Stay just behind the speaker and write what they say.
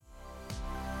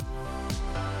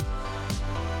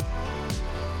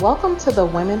Welcome to the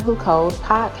Women Who Code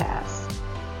podcast.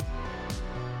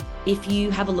 If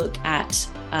you have a look at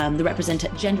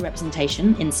the gender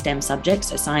representation in STEM subjects,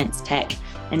 so science, tech,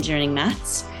 engineering,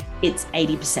 maths, it's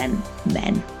 80%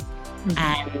 men. Mm-hmm.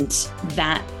 And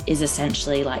that is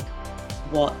essentially like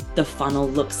what the funnel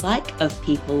looks like of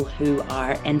people who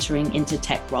are entering into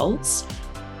tech roles.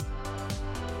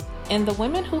 In the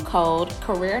Women Who Code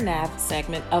Career Nav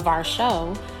segment of our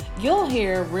show, you'll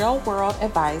hear real-world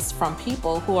advice from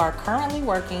people who are currently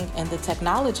working in the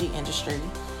technology industry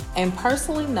and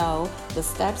personally know the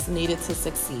steps needed to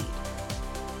succeed.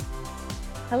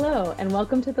 Hello, and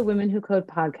welcome to the Women Who Code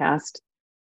podcast.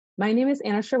 My name is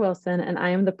Anna Sherwilson, and I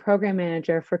am the Program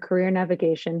Manager for Career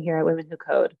Navigation here at Women Who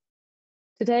Code.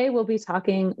 Today, we'll be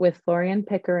talking with Florian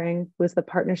Pickering, who is the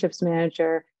Partnerships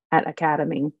Manager at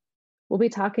Academy. We'll be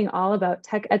talking all about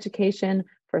tech education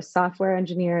for software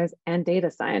engineers and data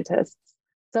scientists.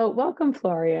 So welcome,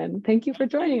 Florian. Thank you for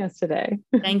joining us today.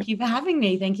 Thank you for having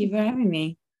me.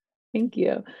 Thank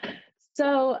you.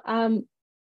 So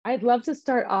I'd love to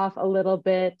start off a little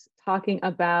bit talking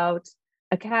about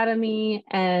Academy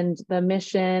and the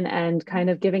mission and kind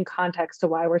of giving context to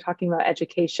why we're talking about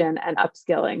education and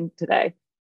upskilling today.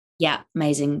 Yeah,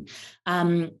 amazing.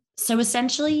 So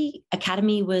essentially,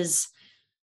 Academy was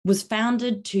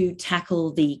founded to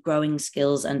tackle the growing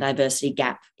skills and diversity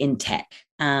gap in tech.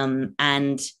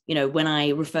 And, when I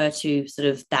refer to sort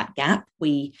of that gap,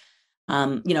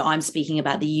 I'm speaking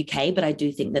about the UK, but I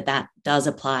do think that does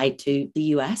apply to the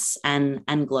US and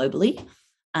globally.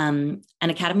 And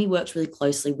Academy works really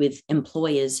closely with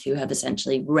employers who have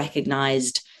essentially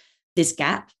recognized this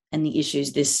gap and the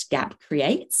issues this gap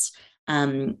creates.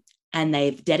 And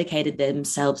they've dedicated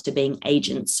themselves to being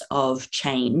agents of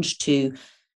change to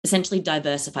essentially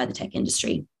diversify the tech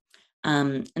industry.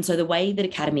 And so the way that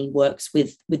Academy works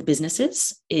with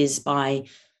businesses is by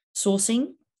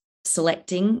sourcing,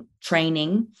 selecting,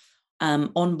 training,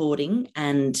 onboarding,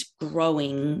 and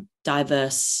growing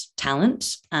diverse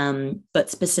talent, but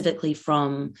specifically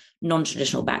from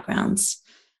non-traditional backgrounds.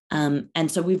 And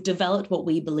so we've developed what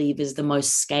we believe is the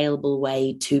most scalable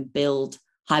way to build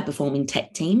high-performing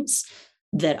tech teams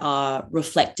that are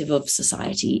reflective of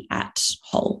society at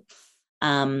whole.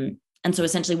 And so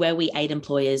essentially where we aid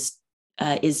employers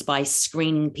is by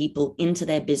screening people into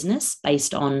their business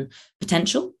based on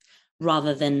potential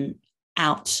rather than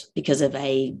out because of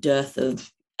a dearth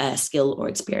of skill or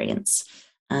experience.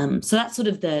 So that's sort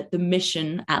of the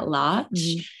mission at large.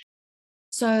 Mm-hmm.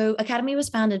 So Academy was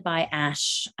founded by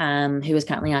Ash, who is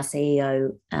currently our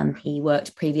CEO. He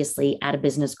worked previously at a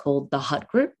business called The Hut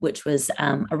Group, which was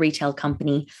a retail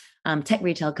company, tech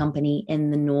retail company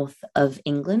in the north of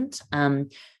England,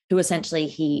 who essentially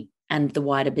he and the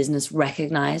wider business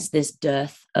recognized this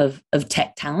dearth of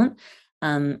tech talent.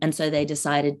 And so they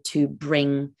decided to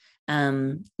bring,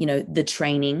 the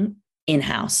training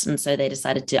in-house. And so they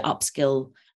decided to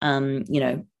upskill,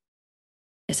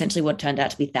 essentially what turned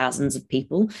out to be thousands of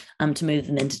people to move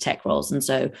them into tech roles. And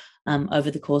so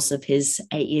over the course of his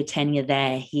 8-year tenure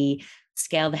there, he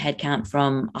scaled the headcount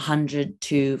from 100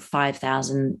 to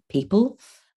 5,000 people.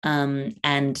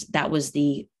 And that was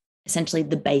essentially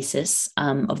the basis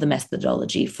of the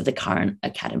methodology for the current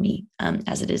Academy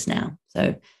as it is now.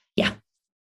 So, yeah.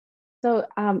 So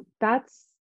that's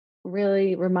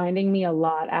really reminding me a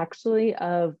lot, actually,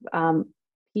 of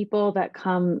people that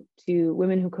come to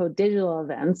Women Who Code digital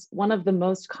events. One of the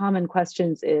most common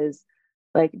questions is,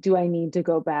 like, do I need to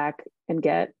go back and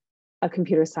get a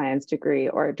computer science degree,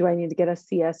 or do I need to get a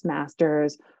CS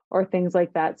master's, or things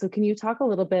like that? So can you talk a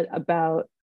little bit about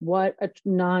what a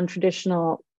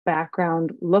non-traditional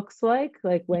background looks like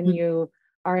when mm-hmm. you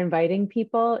are inviting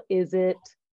people? Is it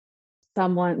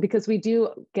someone, because we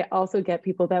do also get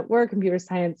people that were computer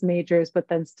science majors, but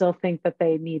then still think that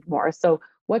they need more. So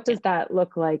what does that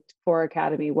look like for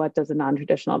Academy? What does a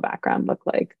non-traditional background look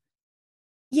like?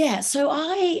 Yeah, so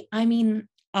I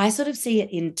sort of see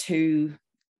it in two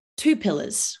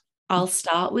pillars. I'll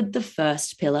start with the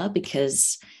first pillar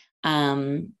because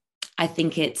I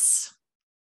think it's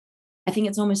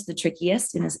almost the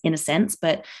trickiest in a sense.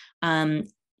 But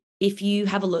if you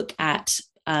have a look at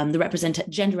the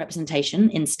gender representation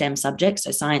in STEM subjects,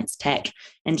 so science, tech,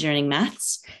 engineering,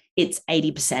 maths, it's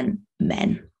 80%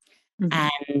 men. Mm-hmm.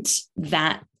 And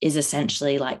that is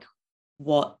essentially like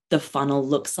what the funnel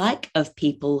looks like of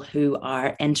people who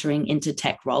are entering into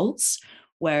tech roles,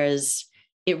 whereas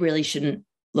it really shouldn't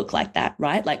look like that,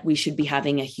 right? Like we should be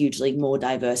having a hugely more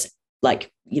diverse,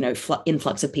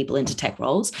 influx of people into tech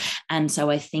roles. And so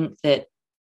I think that,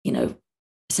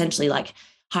 essentially like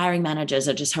hiring managers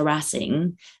are just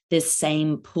harassing this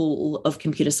same pool of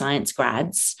computer science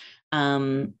grads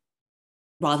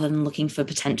rather than looking for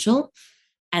potential.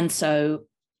 And so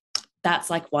that's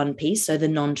like one piece. So the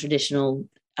non-traditional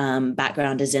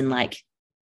background is in like,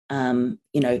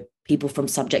 people from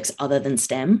subjects other than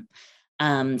STEM.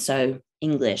 So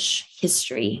English,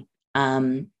 history.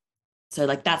 So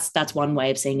like that's one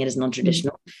way of seeing it as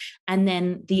non-traditional. And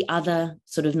then the other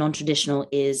sort of non-traditional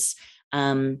is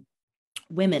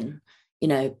women,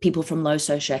 people from low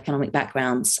socioeconomic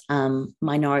backgrounds,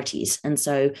 minorities. And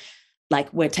so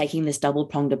like we're taking this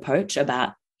double-pronged approach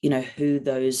about, who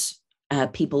those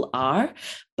people are,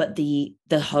 but the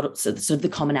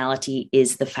commonality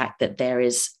is the fact that there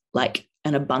is like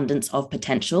an abundance of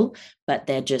potential, but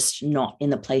they're just not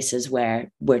in the places where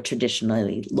we're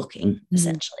traditionally looking,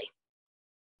 essentially.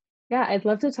 Yeah, I'd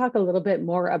love to talk a little bit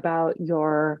more about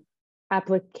your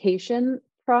application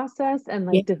process and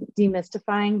like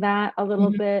demystifying that a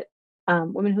little bit.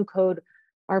 Women Who Code,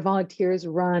 our volunteers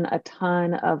run a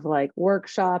ton of like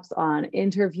workshops on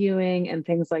interviewing and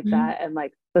things like that. And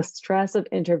like the stress of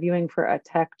interviewing for a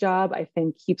tech job, I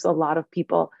think keeps a lot of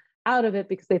people out of it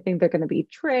because they think they're going to be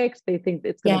tricked. They think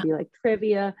it's going to be like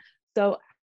trivia. So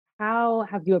how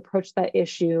have you approached that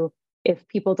issue if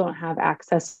people don't have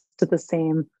access to the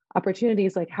same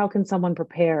opportunities? Like how can someone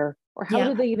prepare, or how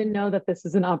do they even know that this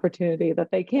is an opportunity that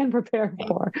they can prepare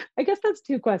for? I guess that's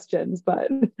two questions, but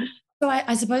so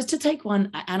I suppose to take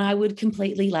one, and I would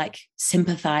completely like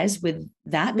sympathize with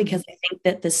that, because I think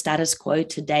that the status quo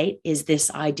to date is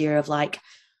this idea of like,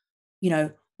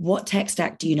 what tech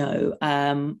stack do you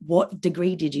know? What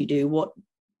degree did you do? What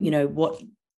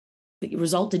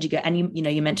result did you get? And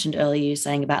you mentioned earlier, you're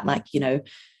saying about like,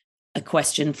 a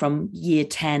question from year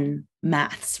 10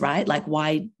 maths, right? Like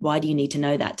why do you need to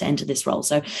know that to enter this role?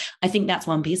 So I think that's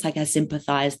one piece. Like I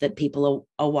sympathize that people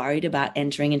are worried about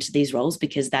entering into these roles,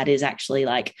 because that is actually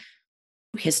like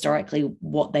historically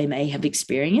what they may have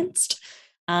experienced.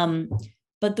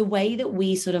 But the way that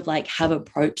we sort of like have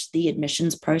approached the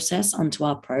admissions process onto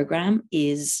our program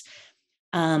is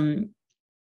in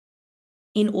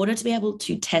order to be able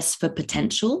to test for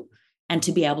potential and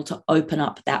to be able to open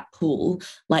up that pool,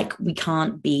 like we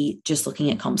can't be just looking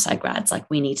at comp sci grads. Like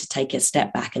we need to take a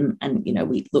step back and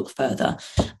we look further.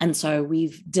 And so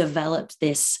we've developed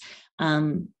this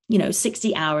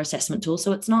 60-hour assessment tool.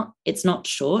 So it's not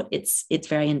short, it's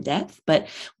very in depth, but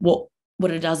what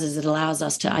it does is it allows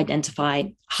us to identify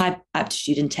high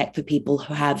aptitude in tech for people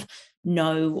who have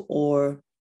no or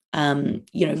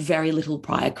very little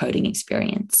prior coding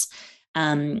experience.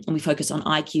 And we focus on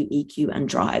IQ, EQ, and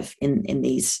drive in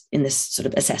this sort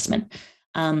of assessment.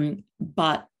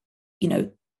 But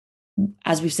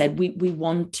as we've said, we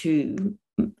want to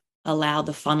allow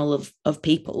the funnel of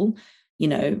people,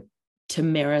 to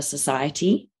mirror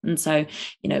society, and so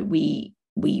we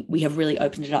have really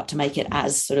opened it up to make it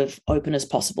as sort of open as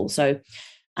possible. So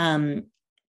the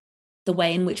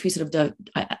way in which we sort of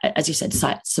as you said,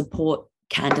 support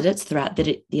candidates throughout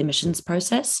the admissions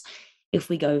process. If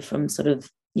we go from sort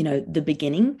of, the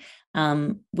beginning,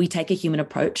 we take a human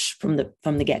approach from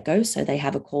the get-go. So they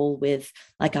have a call with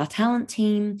like our talent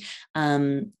team.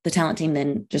 The talent team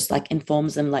then just like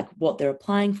informs them like what they're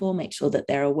applying for, make sure that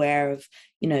they're aware of,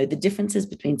 the differences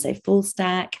between say full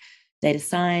stack, data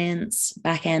science,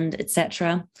 backend,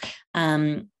 etc.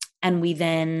 And we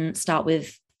then start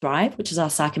with Thrive, which is our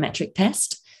psychometric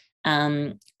test.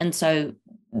 And so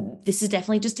this is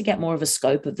definitely just to get more of a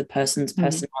scope of the person's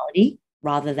personality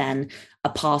rather than a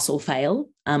pass or fail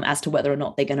as to whether or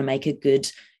not they're going to make a good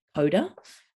coder.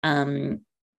 To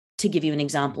give you an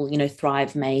example,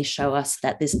 Thrive may show us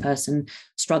that this person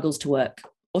struggles to work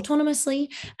autonomously.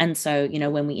 And so,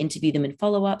 when we interview them in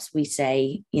follow-ups, we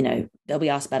say, they'll be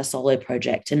asked about a solo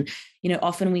project. And,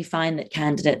 often we find that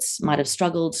candidates might have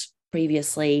struggled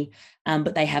previously,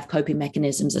 but they have coping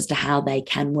mechanisms as to how they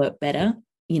can work better,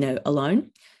 alone.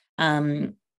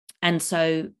 And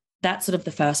so that's sort of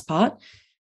the first part.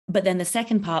 But then the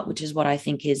second part, which is what I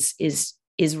think is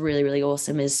really, really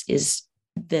awesome, is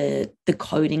the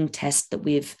coding test that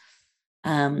we've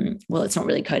it's not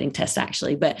really a coding test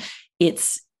actually, but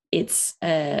it's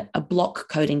a block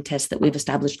coding test that we've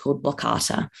established called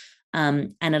Blockata.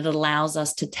 And it allows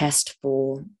us to test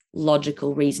for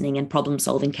logical reasoning and problem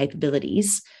solving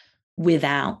capabilities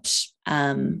without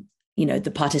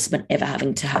the participant ever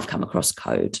having to have come across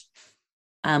code.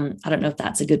 I don't know if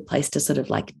that's a good place to sort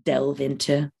of like delve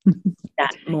into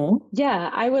that more. Yeah,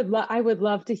 I would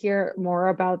love to hear more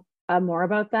about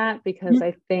that, because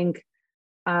I think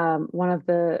one of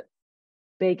the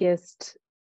biggest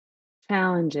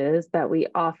challenges that we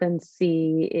often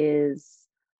see is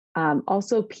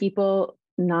also people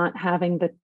not having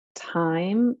the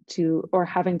time to, or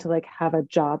having to like have a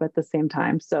job at the same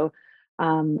time. So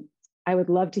I would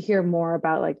love to hear more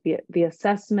about like the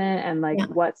assessment and like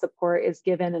what support is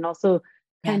given, and also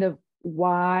kind of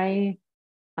why,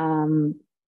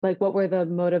 like what were the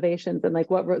motivations and like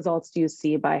what results do you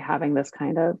see by having this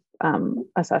kind of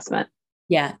assessment?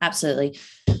 Yeah, absolutely.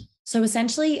 So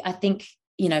essentially, I think,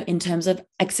 in terms of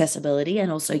accessibility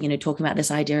and also, talking about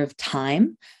this idea of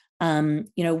time,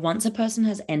 once a person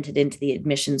has entered into the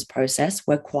admissions process,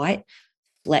 we're quite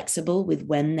flexible with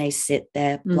when they sit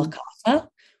their blockata.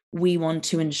 We want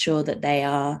to ensure that they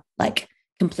are like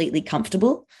completely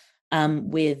comfortable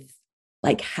with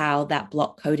like how that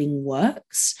block coding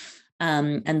works.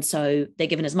 And so they're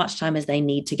given as much time as they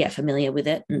need to get familiar with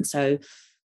it. And so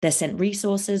they're sent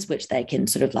resources which they can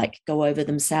sort of like go over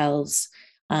themselves.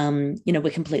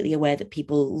 We're completely aware that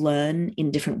people learn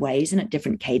in different ways and at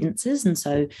different cadences. And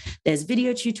so there's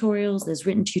video tutorials, there's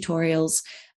written tutorials,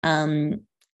 and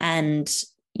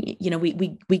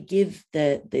we give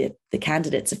the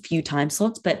candidates a few time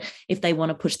slots, but if they want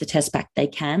to push the test back, they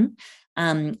can.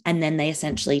 And then they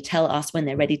essentially tell us when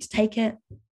they're ready to take it,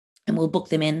 and we'll book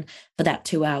them in for that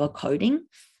 2-hour coding.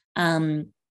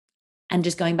 And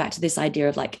just going back to this idea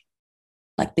of like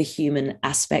the human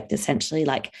aspect, essentially,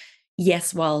 like,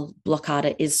 yes, while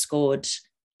blockata is scored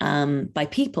by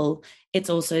people, it's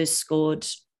also scored,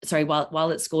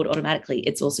 while it's scored automatically,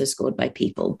 it's also scored by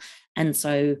people. And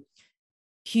so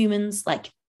humans, like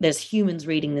there's humans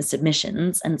reading the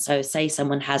submissions. And so say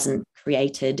someone hasn't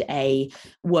created a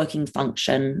working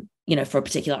function, for a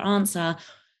particular answer,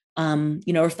 or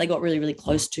if they got really, really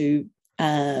close to,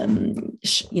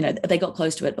 they got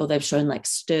close to it, or they've shown like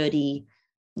sturdy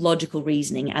logical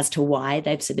reasoning as to why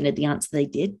they've submitted the answer they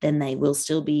did, then they will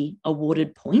still be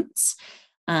awarded points.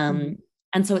 And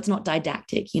so it's not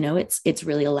didactic, it's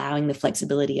really allowing the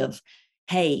flexibility of,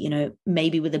 hey,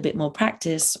 maybe with a bit more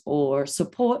practice or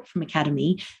support from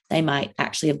Academy, they might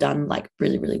actually have done like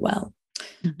really, really well.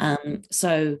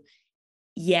 So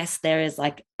yes, there is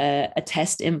like a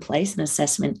test in place, an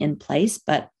assessment in place,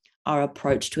 but our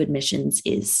approach to admissions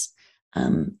is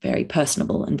very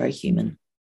personable and very human.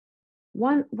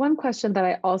 One question that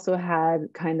I also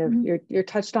had, kind of, you're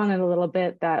touched on it a little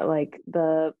bit, that like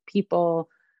the people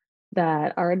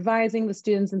that are advising the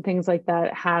students and things like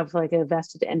that have like a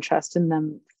vested interest in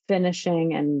them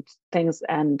finishing and things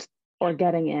or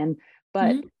getting in.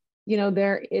 But,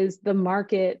 there is the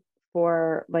market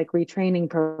for like retraining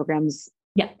programs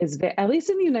is at least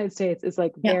in the United States, is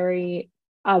like very,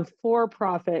 of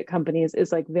for-profit companies,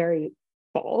 is like very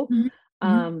full.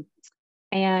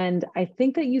 And I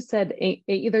think that you said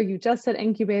either you just said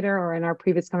incubator, or in our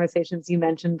previous conversations, you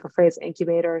mentioned the phrase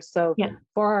incubator. So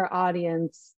for our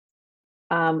audience,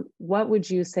 what would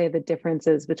you say the difference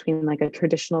is between like a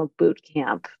traditional boot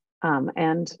camp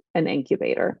and an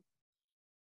incubator?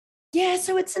 Yeah,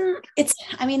 so that's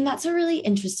a really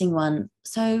interesting one.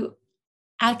 So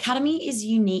our Academy is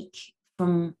unique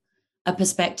from a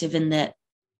perspective in that,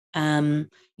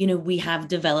 we have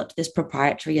developed this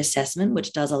proprietary assessment,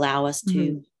 which does allow us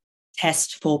to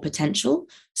test for potential.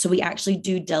 So we actually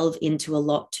do delve into a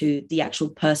lot to the actual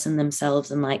person themselves,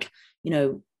 and like,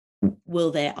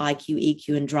 will their IQ,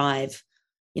 EQ, and drive,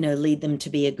 lead them to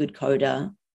be a good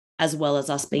coder, as well as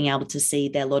us being able to see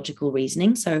their logical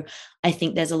reasoning. So I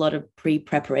think there's a lot of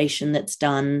pre-preparation that's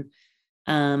done,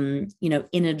 in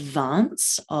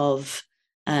advance of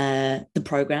the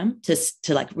program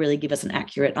to like really give us an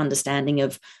accurate understanding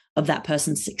of that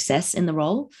person's success in the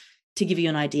role. To give you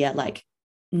an idea, like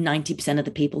 90% of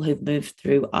the people who've moved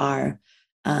through our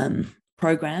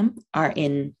program are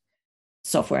in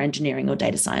software engineering or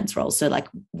data science roles. So like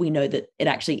we know that it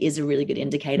actually is a really good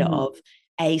indicator of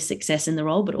success in the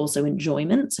role, but also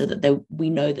enjoyment, so that we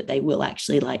know that they will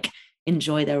actually like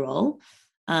enjoy their role.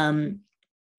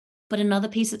 But another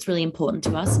piece that's really important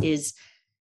to us is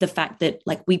the fact that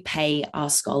like we pay our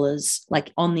scholars,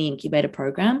 like on the incubator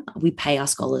program, we pay our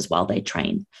scholars while they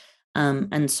train.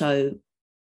 And so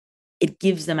it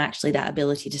gives them actually that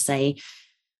ability to say,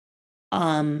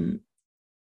 I'm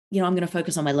going to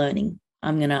focus on my learning.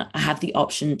 I have the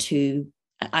option to,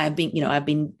 I've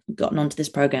been gotten onto this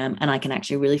program, and I can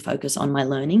actually really focus on my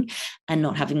learning and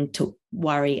not having to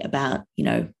worry about,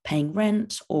 paying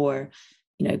rent or,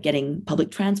 getting public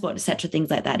transport, etc.,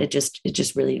 things like that. It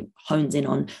just really hones in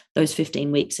on those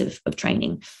 15 weeks of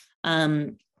training.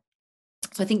 So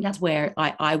I think that's where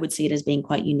I would see it as being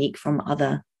quite unique from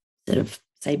other sort of,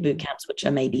 say, boot camps, which are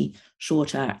maybe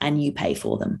shorter and you pay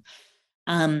for them.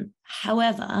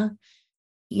 However,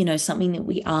 something that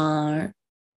we are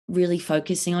really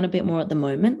focusing on a bit more at the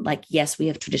moment, like, yes, we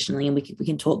have traditionally, and we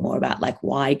can talk more about like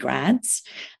why grads,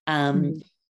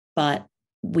 but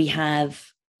we have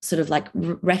sort of like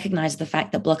recognized the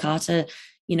fact that blockata,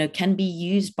 can be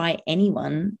used by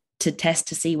anyone to test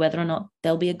to see whether or not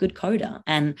they'll be a good coder.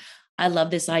 And I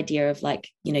love this idea of like,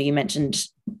 you mentioned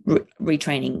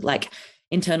retraining, like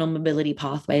internal mobility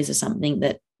pathways are something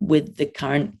that with the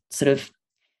current sort of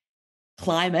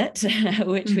climate,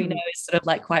 which we know is sort of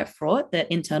like quite fraught,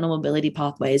 that internal mobility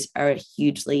pathways are a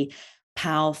hugely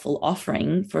powerful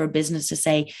offering for a business to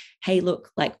say, hey,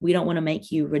 look, like we don't want to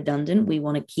make you redundant. We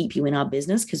want to keep you in our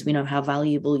business because we know how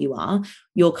valuable you are.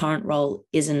 Your current role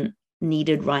isn't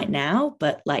needed right now,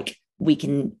 but like we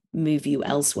can move you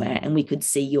elsewhere and we could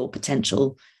see your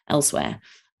potential elsewhere.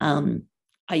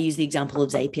 I use the example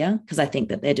of Zapier because I think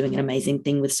that they're doing an amazing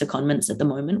thing with secondments at the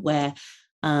moment where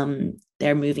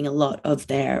they're moving a lot of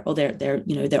they're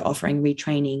offering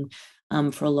retraining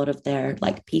for a lot of their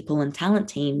like people and talent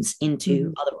teams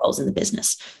into other roles in the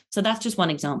business. So that's just one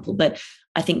example. But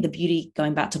I think the beauty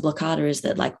going back to Blockada is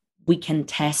that like we can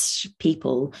test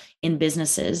people in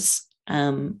businesses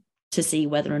to see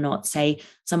whether or not, say,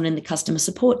 someone in the customer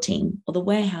support team or the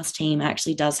warehouse team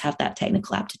actually does have that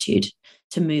technical aptitude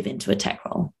to move into a tech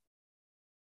role.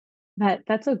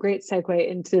 That's a great segue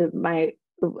into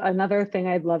another thing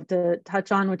I'd love to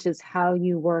touch on, which is how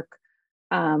you work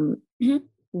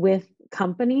with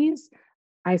companies.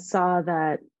 I saw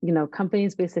that,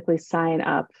 companies basically sign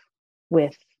up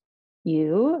with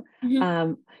you.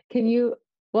 Can you,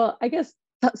 I guess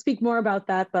speak more about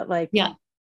that, but like, yeah.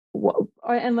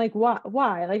 And like,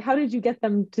 why, like, how did you get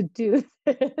them to do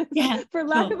this? Yeah, for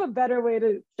lack of a better way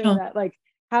to say that, like,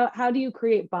 how do you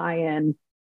create buy-in?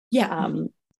 Yeah.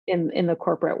 In the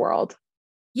corporate world?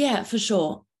 Yeah, for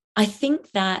sure. I think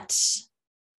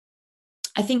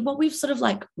what we've sort of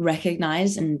like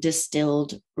recognized and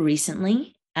distilled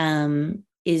recently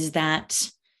is that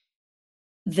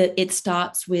it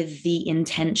starts with the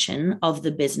intention of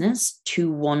the business to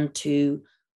want to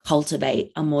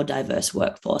cultivate a more diverse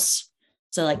workforce.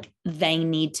 So like they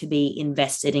need to be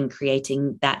invested in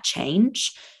creating that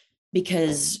change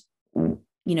because,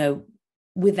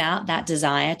 without that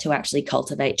desire to actually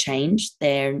cultivate change,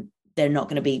 it's not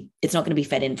going to be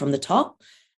fed in from the top.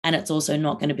 And it's also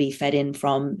not going to be fed in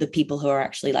from the people who are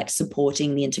actually like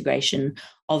supporting the integration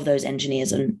of those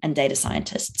engineers and data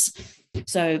scientists.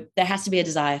 So there has to be a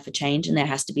desire for change and there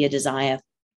has to be a desire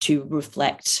to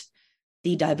reflect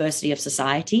the diversity of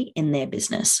society in their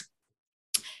business.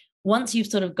 Once you've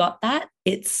sort of got that,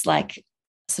 it's like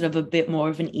sort of a bit more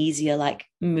of an easier like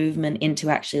movement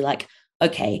into actually like,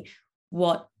 okay,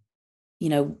 what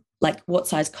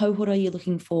size cohort are you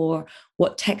looking for?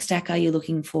 What tech stack are you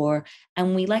looking for?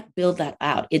 And we like build that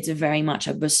out. It's very much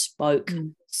a bespoke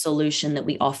solution that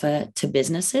we offer to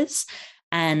businesses.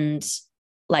 And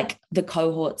like the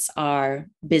cohorts are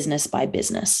business by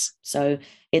business. So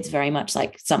it's very much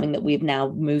like something that we've now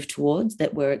moved towards,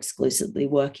 that we're exclusively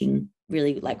working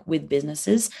really like with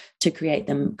businesses to create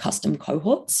them custom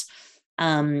cohorts.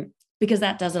 Because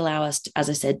that does allow us, as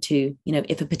I said, to,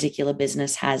 if a particular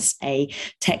business has a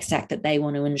tech stack that they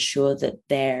want to ensure that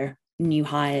their new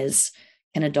hires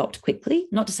can adopt quickly,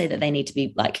 not to say that they need to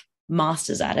be like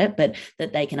masters at it, but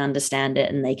that they can understand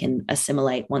it and they can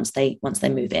assimilate once they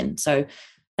move in. So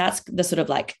that's the sort of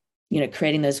like,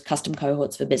 creating those custom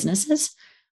cohorts for businesses.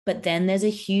 But then there's a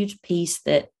huge piece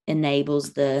that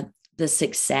enables the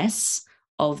success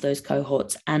of those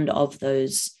cohorts and of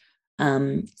those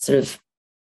sort of,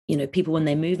 people when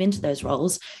they move into those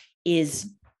roles, is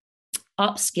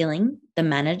upskilling the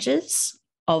managers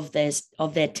of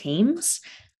their teams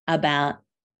about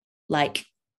like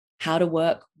how to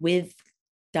work with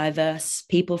diverse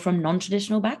people from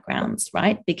non-traditional backgrounds,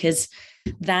 right? Because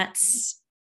that's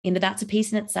a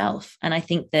piece in itself. And I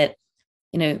think that,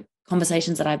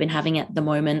 conversations that I've been having at the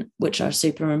moment, which are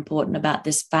super important about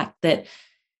this fact that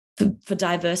for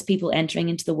diverse people entering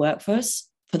into the workforce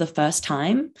for the first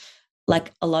time,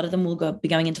 like a lot of them will be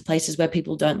going into places where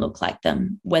people don't look like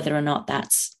them, whether or not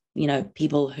that's,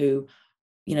 people who,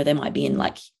 they might be in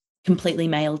like completely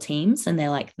male teams and they're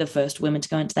like the first women to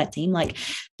go into that team. Like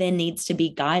there needs to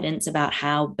be guidance about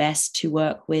how best to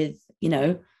work with,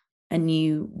 a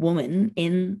new woman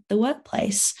in the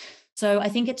workplace. So I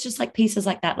think it's just like pieces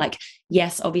like that. Like,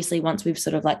 yes, obviously once we've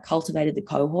sort of like cultivated the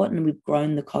cohort and we've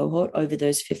grown the cohort over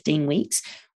those 15 weeks,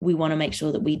 we want to make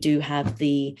sure that we do have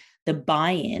the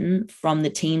buy-in from the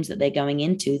teams that they're going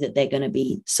into, that they're going to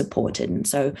be supported. And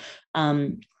so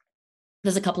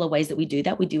there's a couple of ways that we do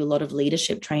that. We do a lot of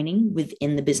leadership training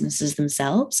within the businesses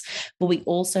themselves, but we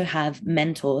also have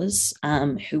mentors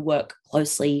who work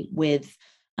closely with,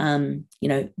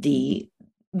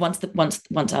 once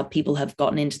our people have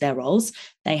gotten into their roles,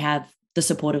 they have the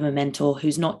support of a mentor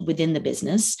who's not within the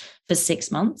business for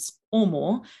 6 months or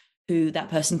more, who that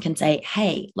person can say,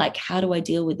 hey, like, how do I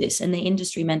deal with this? And the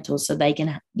industry mentors, so they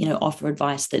can, offer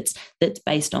advice that's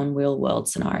based on real world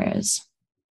scenarios.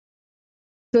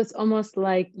 So it's almost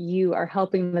like you are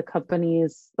helping the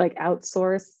companies like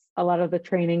outsource a lot of the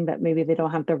training that maybe they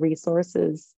don't have the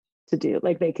resources to do.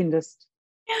 Like they can just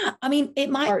I mean, it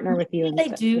might partner with you. they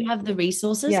do have the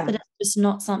resources, but it's just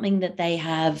not something that they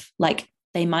have. Like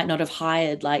they might not have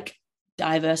hired like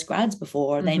diverse grads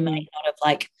before. Mm-hmm. They may not have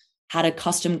like had a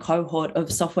custom cohort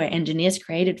of software engineers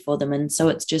created for them. And so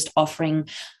it's just offering,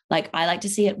 like, I like to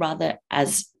see it rather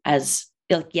as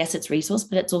like, yes, it's resource,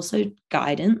 but it's also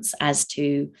guidance as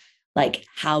to like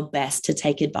how best to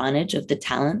take advantage of the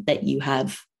talent that you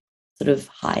have sort of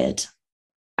hired.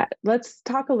 Let's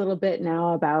talk a little bit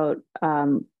now about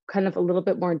kind of a little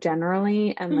bit more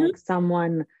generally and like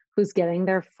someone who's getting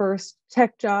their first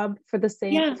tech job for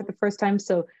the first time.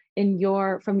 So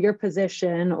from your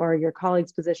position or your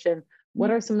colleague's position,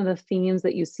 what are some of the themes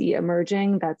that you see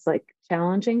emerging that's like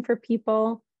challenging for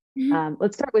people?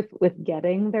 Let's start with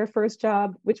getting their first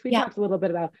job, which we talked a little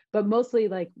bit about, but mostly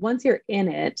like once you're in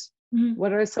it,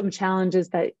 what are some challenges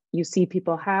that you see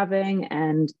people having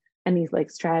and any like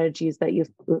strategies that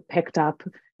you've picked up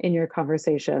in your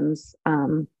conversations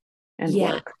and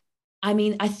work? I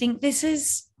mean, I think this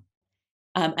is,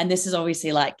 and this is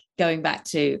obviously like going back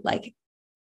to like,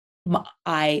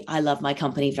 I love my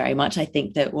company very much. I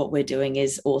think that what we're doing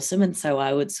is awesome. And so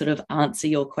I would sort of answer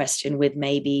your question with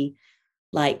maybe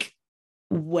like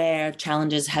where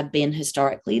challenges have been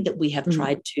historically that we have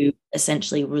tried to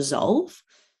essentially resolve.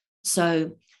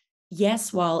 So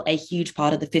yes, while a huge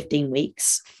part of the 15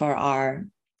 weeks for our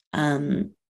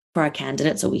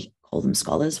candidates, or we call them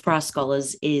scholars, for our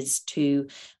scholars is to,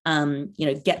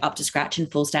 get up to scratch in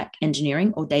full stack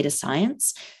engineering or data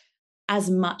science. As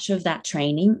much of that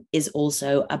training is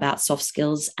also about soft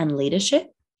skills and leadership.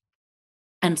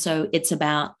 And so it's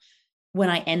about when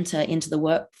I enter into the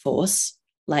workforce,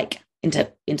 like into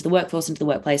the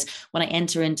workplace, when I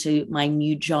enter into my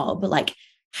new job, like,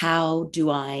 how do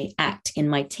I act in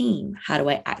my team? How do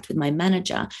I act with my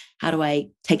manager? How do I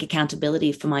take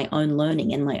accountability for my own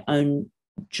learning and my own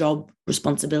job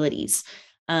responsibilities?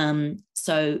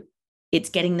 So it's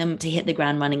getting them to hit the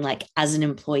ground running, like as an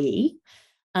employee.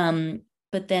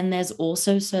 But then there's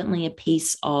also certainly a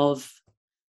piece of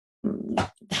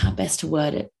how best to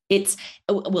word it. It's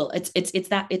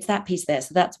that piece there.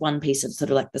 So that's one piece of sort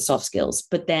of like the soft skills.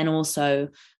 But then also,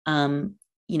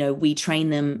 we train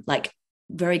them like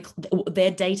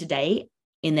their day-to-day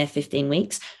in their 15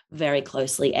 weeks very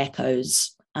closely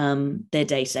echoes their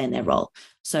day-to-day in their role.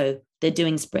 So they're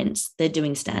doing sprints, they're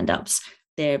doing stand-ups,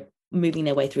 they're moving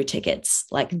their way through tickets,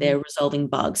 like they're resolving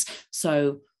bugs.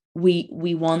 So we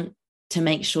want to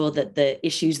make sure that the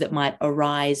issues that might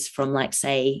arise from, like,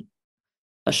 say,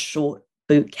 a short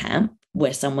boot camp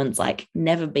where someone's like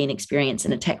never been experienced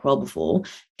in a tech role before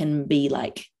can be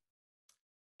like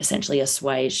essentially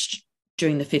assuaged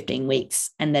during the 15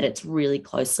 weeks, and that it's really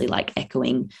closely like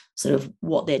echoing sort of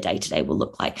what their day-to-day will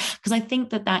look like. Because I think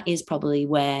that is probably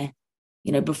where,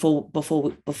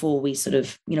 before we sort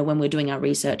of, when we're doing our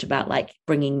research about like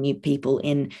bringing new people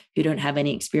in who don't have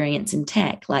any experience in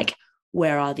tech, like,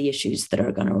 where are the issues that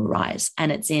are going to arise?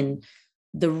 And it's in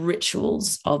the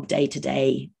rituals of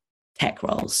day-to-day tech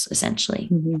roles, essentially.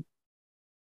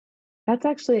 That's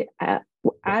actually,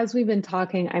 as we've been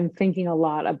talking, I'm thinking a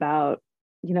lot about,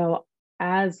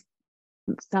 as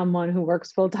someone who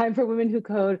works full-time for Women Who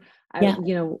Code,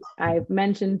 I've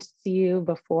mentioned to you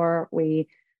before we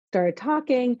started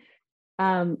talking,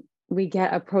 we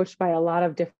get approached by a lot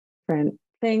of different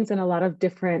things and a lot of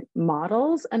different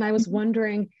models. And I was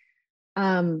wondering,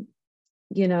 I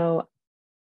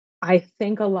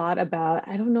think a lot about,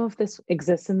 I don't know if this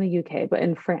exists in the UK, but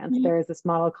in France, there is this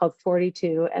model called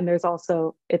 42, and there's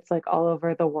also, it's like all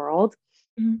over the world.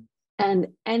 And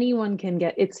anyone can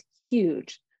it's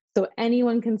huge. So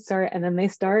anyone can start, and then they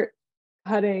start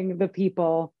cutting the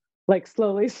people like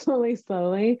slowly.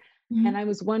 And I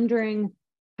was wondering,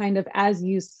 kind of as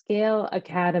you scale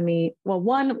Academy, well,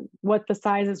 one, what the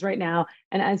size is right now,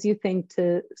 and as you think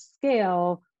to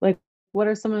scale, like, what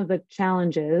are some of the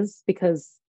challenges?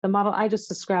 Because the model I just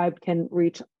described can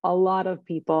reach a lot of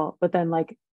people, but then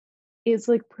like is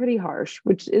like pretty harsh,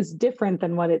 which is different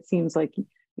than what it seems like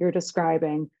you're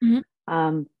describing.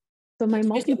 So my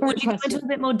multi-part question. Would you go into a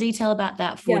bit more detail about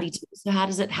that 42? So how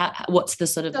does it, what's the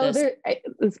sort of so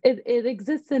it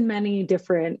exists in many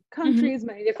different countries,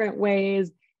 many different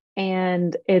ways.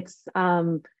 And it's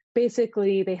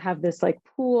basically they have this like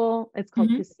pool, it's called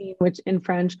piscine, which in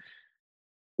French,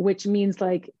 which means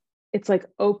like, it's like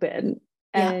open.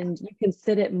 Yeah. and you can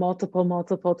sit it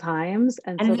multiple times.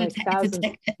 And so like thousands.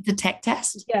 It's a tech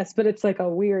test. Yes, but it's like a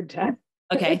weird test.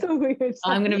 Okay. It's a weird test.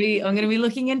 I'm gonna be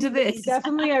looking into this.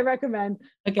 Definitely, I recommend.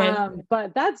 Okay.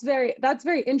 But that's very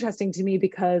interesting to me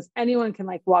because anyone can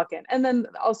like walk in. And then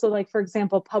also, like, for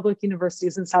example, public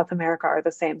universities in South America are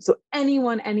the same. So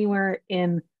anyone anywhere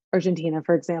in Argentina,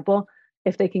 for example,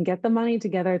 if they can get the money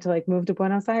together to like move to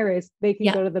Buenos Aires, they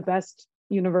can go to the best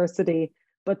university.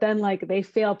 But then like they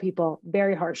fail people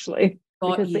very harshly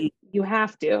because you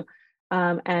have to.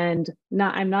 And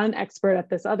I'm not an expert at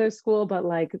this other school, but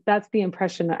like that's the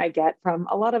impression that I get from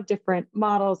a lot of different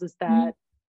models is that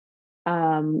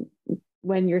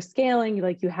when you're scaling,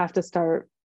 like you have to start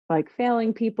like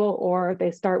failing people, or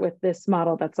they start with this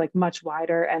model that's like much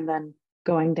wider and then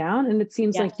going down. And it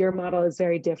seems like your model is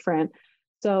very different.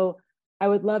 So I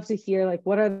would love to hear like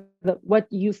what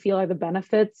you feel are the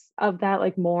benefits of that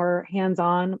like more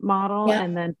hands-on model.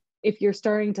 And then if you're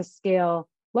starting to scale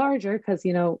larger, because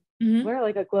we're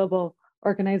like a global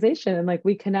organization and like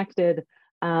we connected.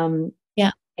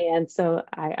 And so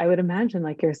I would imagine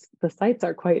like the sites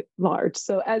are quite large.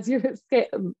 So as you're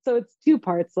so it's two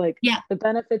parts, like the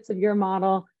benefits of your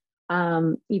model,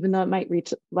 even though it might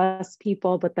reach less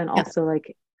people, but then also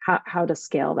like how to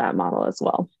scale that model as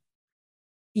well.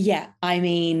 Yeah, I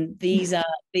mean, these are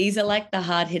like the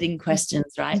hard-hitting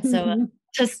questions, right? So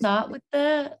to start with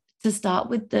the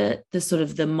sort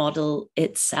of the model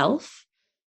itself.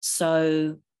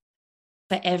 So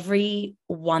for every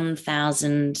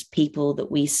 1,000 people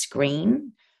that we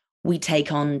screen, we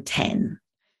take on 10.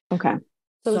 Okay.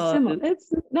 So similar.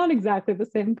 It's not exactly the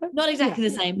same, but not exactly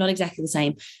the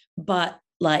same. But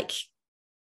like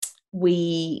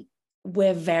we're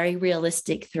very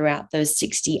realistic throughout those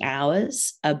 60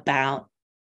 hours about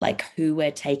like who we're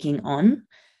taking on.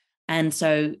 And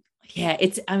so,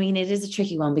 it is a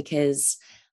tricky one because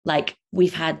like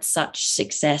we've had such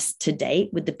success to date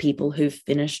with the people who've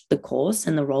finished the course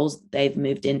and the roles they've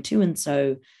moved into. And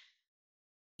so,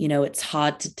 it's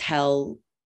hard to tell,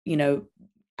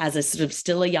 as a sort of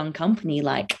still a young company,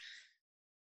 like,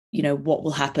 what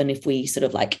will happen if we sort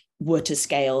of like were to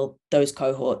scale those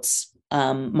cohorts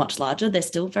much larger. They're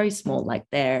still very small, like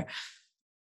they're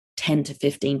 10 to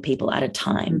 15 people at a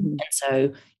time. And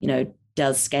so,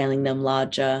 does scaling them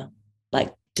larger,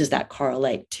 like, does that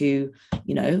correlate to,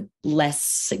 less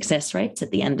success rates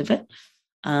at the end of it?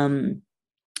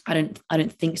 I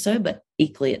don't think so, but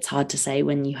equally it's hard to say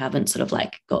when you haven't sort of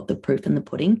like got the proof in the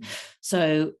pudding.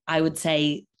 So I would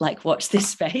say like watch this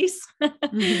space.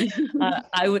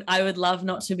 I would love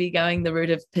not to be going the route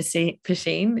of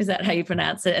Pasheen. Is that how you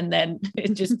pronounce it? And then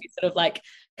it just be sort of like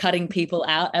cutting people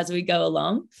out as we go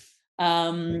along.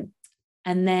 And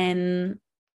then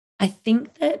I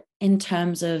think that in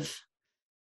terms of,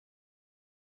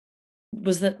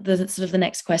 was that the sort of the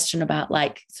next question about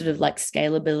like sort of like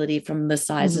scalability from the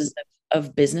sizes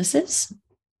of businesses?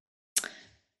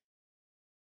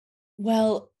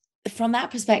 Well, from that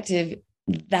perspective,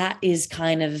 that is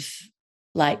kind of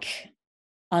like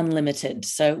unlimited.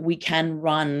 So we can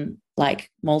run like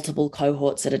multiple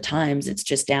cohorts at a time. It's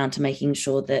just down to making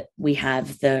sure that we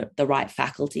have the right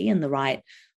faculty and the right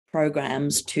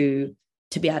programs to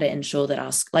be able to ensure that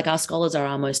our scholars are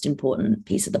our most important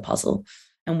piece of the puzzle.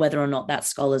 And whether or not that's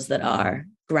scholars that are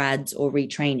grads or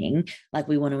retraining, like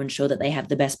we want to ensure that they have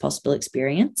the best possible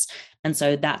experience. And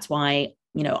so that's why,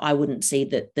 I wouldn't see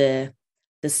that the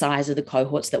size of the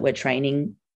cohorts that we're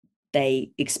training,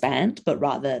 they expand, but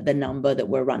rather the number that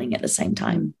we're running at the same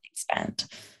time expand.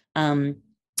 And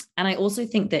I also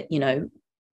think that,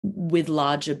 with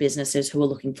larger businesses who are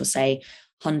looking for, say,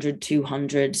 100,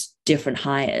 200 different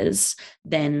hires,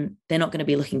 then they're not going to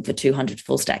be looking for 200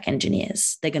 full stack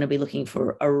engineers. They're going to be looking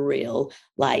for a real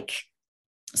like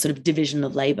sort of division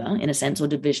of labor in a sense, or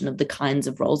division of the kinds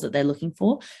of roles that they're looking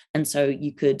for. And so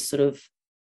you could sort of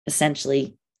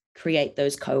essentially create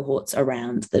those cohorts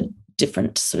around the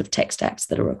different sort of tech stacks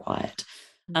that are required.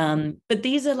 But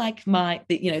these are like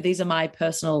these are my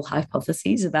personal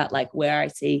hypotheses about like where I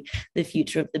see the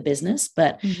future of the business.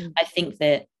 But I think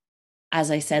that,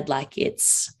 as I said, like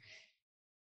it's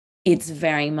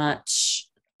very much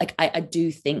like I do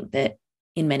think that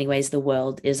in many ways the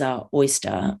world is our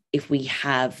oyster if we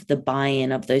have the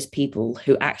buy-in of those people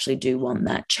who actually do want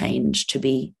that change to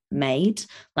be made.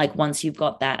 Like once you've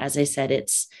got that, as I said,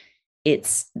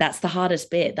 that's the hardest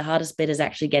bit. The hardest bit is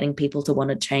actually getting people to want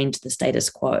to change the status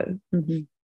quo.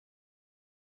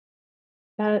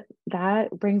 That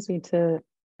brings me to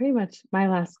pretty much my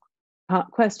last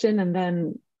question, and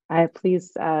then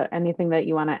please, anything that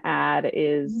you want to add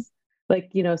is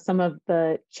like, some of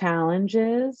the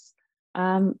challenges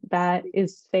that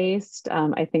is faced.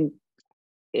 I think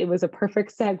it was a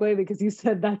perfect segue because you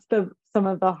said that's some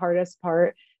of the hardest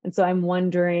part. And so I'm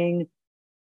wondering,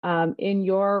 in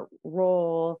your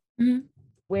role,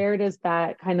 where does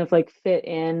that kind of like fit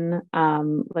in?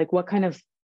 Like what kind of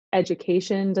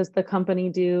education does the company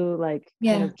do? Like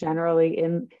kind of generally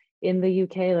in the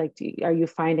UK, like are you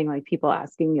finding like people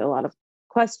asking you a lot of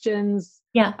questions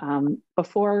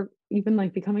before even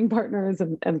like becoming partners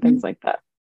and things like that?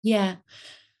 Yeah.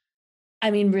 I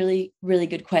mean, really, really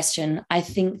good question. I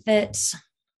think that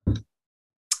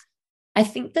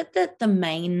the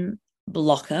main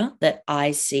blocker that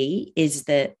I see is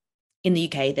that in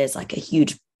the UK, there's like a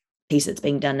huge piece that's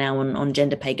being done now on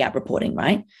gender pay gap reporting,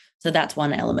 right? So that's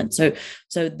one element. So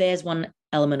there's one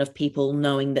element of people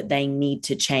knowing that they need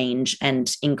to change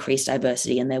and increase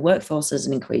diversity in their workforces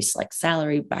and increase like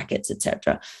salary brackets,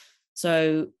 etc.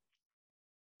 So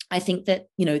I think that,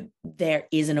 there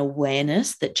is an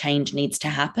awareness that change needs to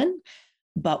happen.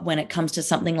 But when it comes to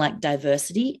something like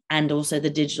diversity and also the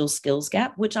digital skills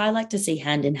gap, which I like to see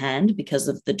hand in hand because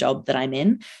of the job that I'm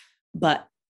in, but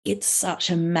it's such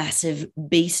a massive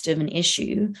beast of an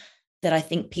issue that I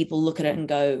think people look at it and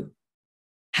go,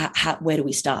 where do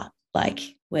we start? Like,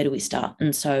 where do we start?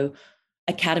 And so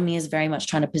Academy is very much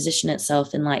trying to position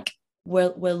itself in like,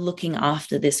 we're looking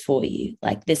after this for you.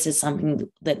 Like, this is something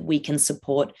that we can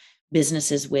support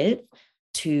businesses with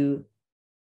to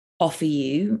offer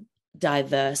you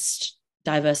diverse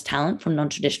talent from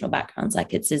non-traditional backgrounds.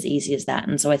 Like, it's as easy as that.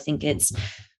 And so I think it's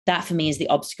that for me is the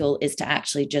obstacle, is to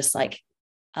actually just like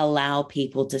allow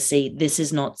people to see this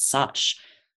is not such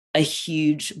a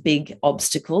huge, big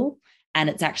obstacle. And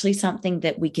it's actually something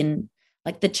that we can,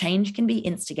 like, the change can be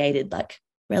instigated like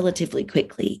relatively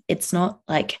quickly. It's not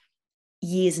like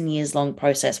years and years long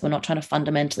process. We're not trying to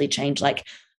fundamentally change like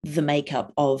the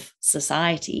makeup of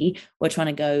society. We're trying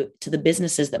to go to the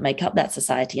businesses that make up that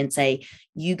society and say,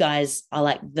 you guys are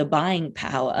like the buying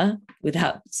power,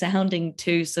 without sounding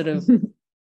too sort of,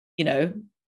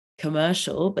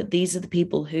 commercial, but these are the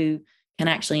people who can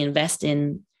actually invest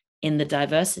in the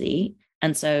diversity.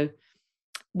 And so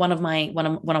one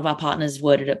of our partners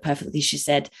worded it perfectly. She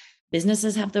said,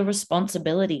 businesses have the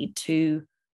responsibility to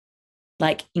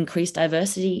like increase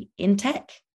diversity in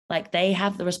tech. Like, they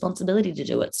have the responsibility to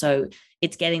do it. So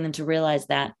it's getting them to realize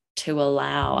that, to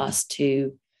allow us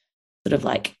to sort of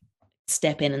like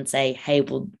step in and say, hey,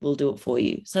 we'll do it for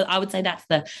you. So I would say that's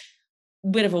the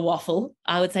bit of a waffle.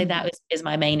 I would say that is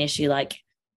my main issue, like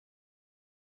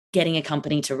getting a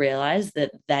company to realize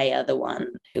that they are the one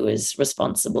who is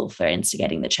responsible for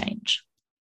instigating the change.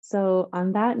 So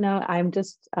on that note, I'm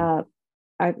just,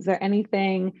 is there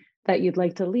anything that you'd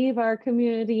like to leave our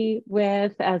community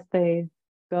with as they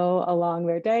go along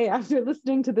their day after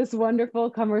listening to this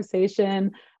wonderful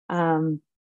conversation?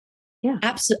 Yeah,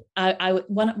 absolutely.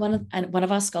 One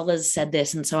of our scholars said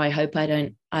this, and so I hope I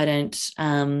don't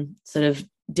sort of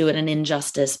do it an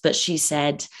injustice. But she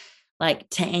said, like,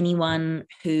 to anyone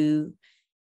who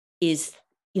is,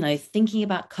 thinking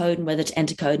about code and whether to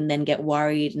enter code and then get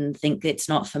worried and think it's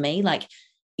not for me, like,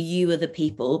 you are the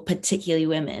people, particularly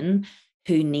women,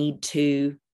 who need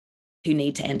to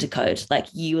enter code. Like,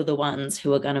 you are the ones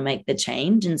who are going to make the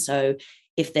change. And so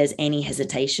if there's any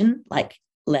hesitation, like,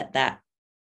 let that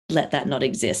not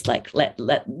exist. Like, let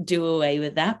do away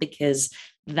with that, because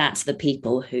that's the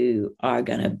people who are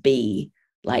going to be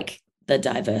like the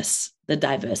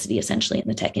diversity essentially in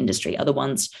the tech industry, are the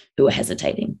ones who are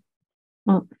hesitating.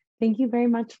 Well, thank you very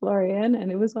much, Florian.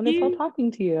 And it was wonderful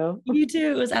talking to you. You too.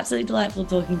 It was absolutely delightful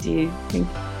talking to you. Thank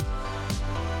you.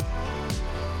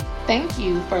 Thank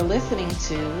you for listening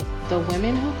to the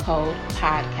Women Who Code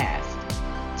podcast.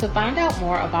 To find out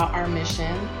more about our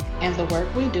mission and the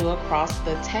work we do across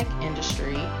the tech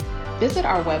industry, visit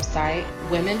our website,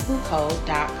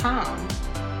 womenwhocode.com.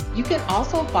 You can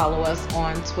also follow us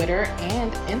on Twitter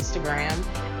and Instagram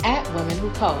at Women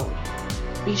Who Code.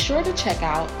 Be sure to check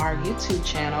out our YouTube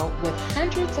channel with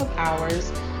hundreds of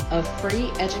hours of free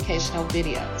educational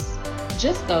videos.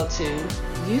 Just go to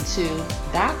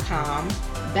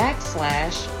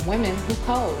youtube.com/Women Who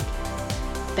Code.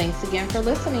 Thanks again for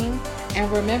listening,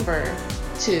 and remember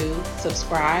to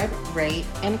subscribe, rate,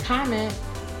 and comment.